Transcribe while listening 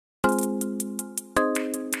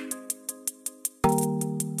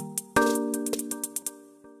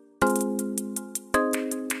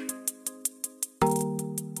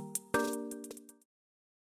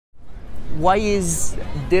why is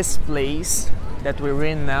this place that we're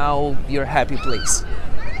in now your happy place?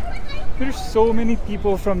 There's so many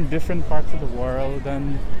people from different parts of the world,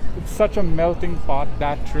 and it's such a melting pot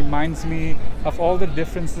that reminds me of all the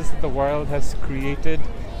differences that the world has created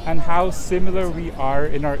and how similar we are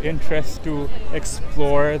in our interest to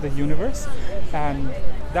explore the universe. And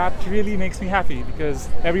that really makes me happy because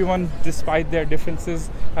everyone, despite their differences,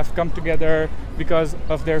 have come together because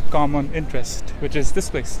of their common interest, which is this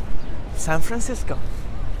place. San Francisco.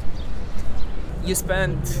 You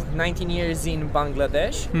spent 19 years in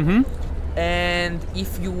Bangladesh, and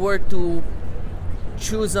if you were to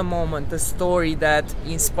choose a moment, a story that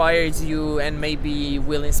inspires you and maybe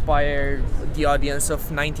will inspire the audience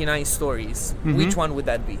of 99 stories, which one would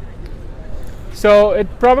that be? So it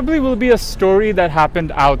probably will be a story that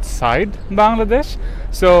happened outside Bangladesh.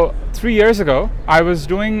 So 3 years ago, I was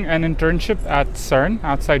doing an internship at CERN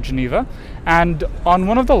outside Geneva, and on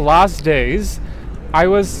one of the last days, I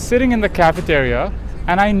was sitting in the cafeteria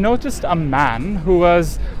and I noticed a man who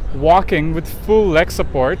was walking with full leg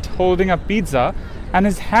support, holding a pizza, and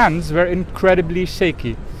his hands were incredibly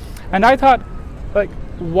shaky. And I thought, like,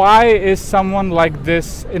 why is someone like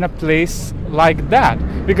this in a place like that?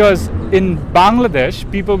 Because in Bangladesh,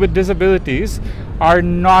 people with disabilities are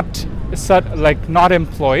not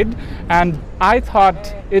employed, and I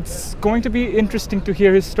thought it's going to be interesting to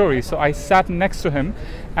hear his story. So I sat next to him,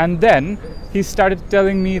 and then he started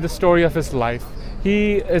telling me the story of his life.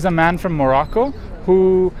 He is a man from Morocco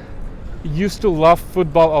who used to love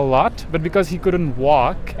football a lot, but because he couldn't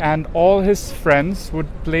walk and all his friends would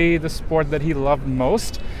play the sport that he loved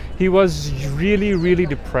most, he was really, really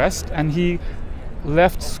depressed and he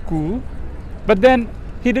left school. But then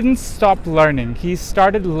he didn't stop learning. He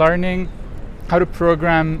started learning how to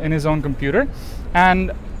program in his own computer,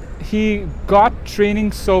 and he got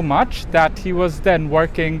training so much that he was then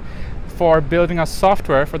working for building a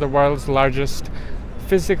software for the world's largest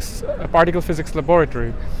particle physics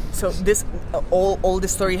laboratory. So this all the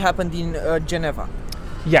story happened in Geneva.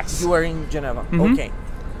 Yes. You were in Geneva. Okay.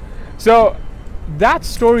 So that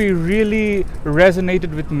story really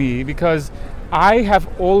resonated with me because I have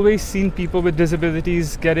always seen people with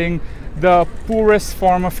disabilities getting the poorest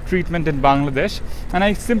form of treatment in Bangladesh, and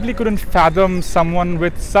I simply couldn't fathom someone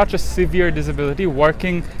with such a severe disability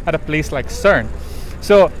working at a place like CERN.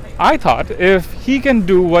 So I thought, if he can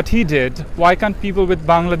do what he did, why can't people with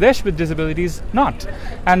Bangladesh with disabilities not?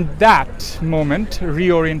 And that moment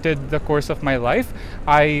reoriented the course of my life.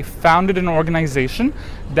 I founded an organization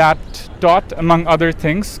that taught, among other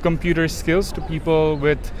things, computer skills to people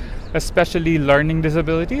with especially learning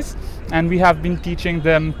disabilities, and we have been teaching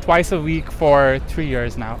them twice a week for 3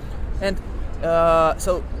 years now. And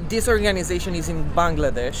so this organization is in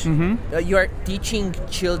Bangladesh. You are teaching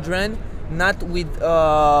children not with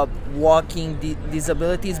walking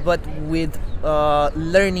disabilities, but with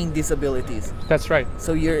learning disabilities. That's right.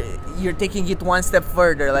 So you're taking it one step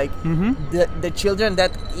further, like the children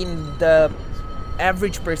that in the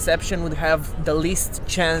average perception would have the least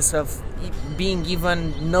chance of being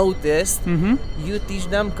even noticed. You teach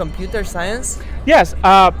them computer science? Yes.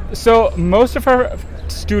 So most of our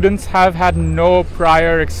students have had no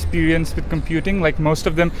prior experience with computing. Like, most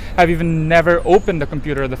of them have even never opened a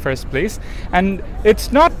computer in the first place. And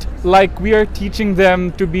it's not like we are teaching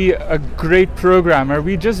them to be a great programmer.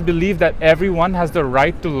 We just believe that everyone has the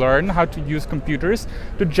right to learn how to use computers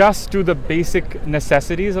to just do the basic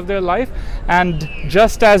necessities of their life. And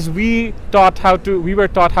just as we were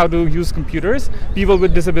taught how to use computers, people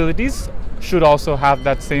with disabilities should also have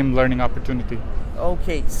that same learning opportunity.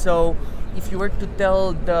 Okay, so if you were to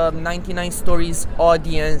tell the 99 Stories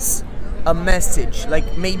audience a message, like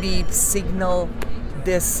maybe signal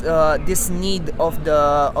this need of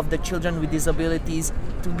the children with disabilities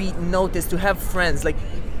to be noticed, to have friends, like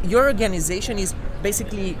your organization is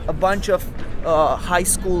basically a bunch of high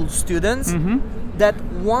school students that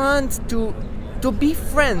want to be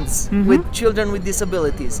friends with children with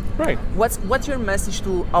disabilities. Right. What's your message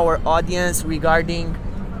to our audience regarding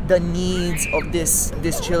the needs of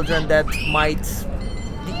these children that might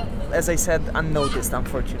be, as I said, unnoticed,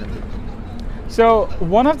 unfortunately? So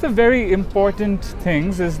one of the very important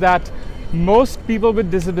things is that most people with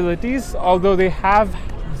disabilities, although they have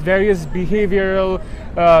various behavioral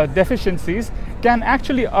deficiencies, can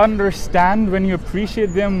actually understand when you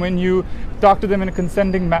appreciate them, when you talk to them in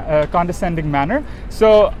a condescending manner.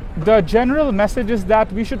 So the general message is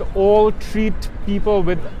that we should all treat people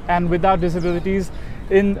with and without disabilities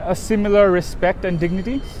in a similar respect and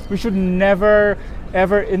dignity. We should never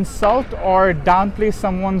ever insult or downplay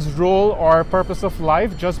someone's role or purpose of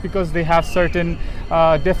life just because they have certain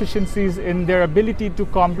deficiencies in their ability to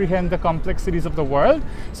comprehend the complexities of the world.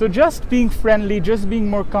 So just being friendly, just being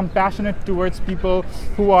more compassionate towards people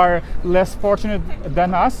who are less fortunate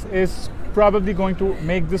than us is probably going to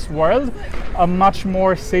make this world a much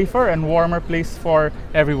more safer and warmer place for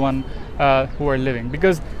everyone who are living,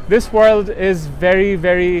 because this world is very,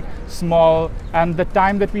 very small and the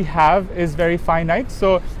time that we have is very finite.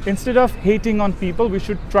 So instead of hating on people, we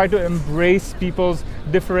should try to embrace people's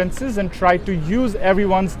differences and try to use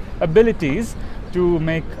everyone's abilities to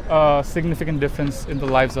make a significant difference in the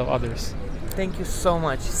lives of others. Thank you so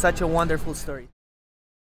much. Such a wonderful story.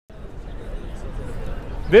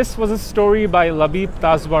 This was a story by Labib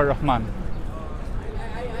Tazwar Rahman.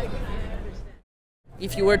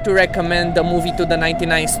 If you were to recommend the movie to the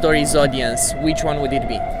 99 Stories audience, which one would it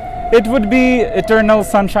be? It would be Eternal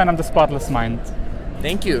Sunshine of the Spotless Mind.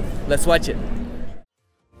 Thank you. Let's watch it.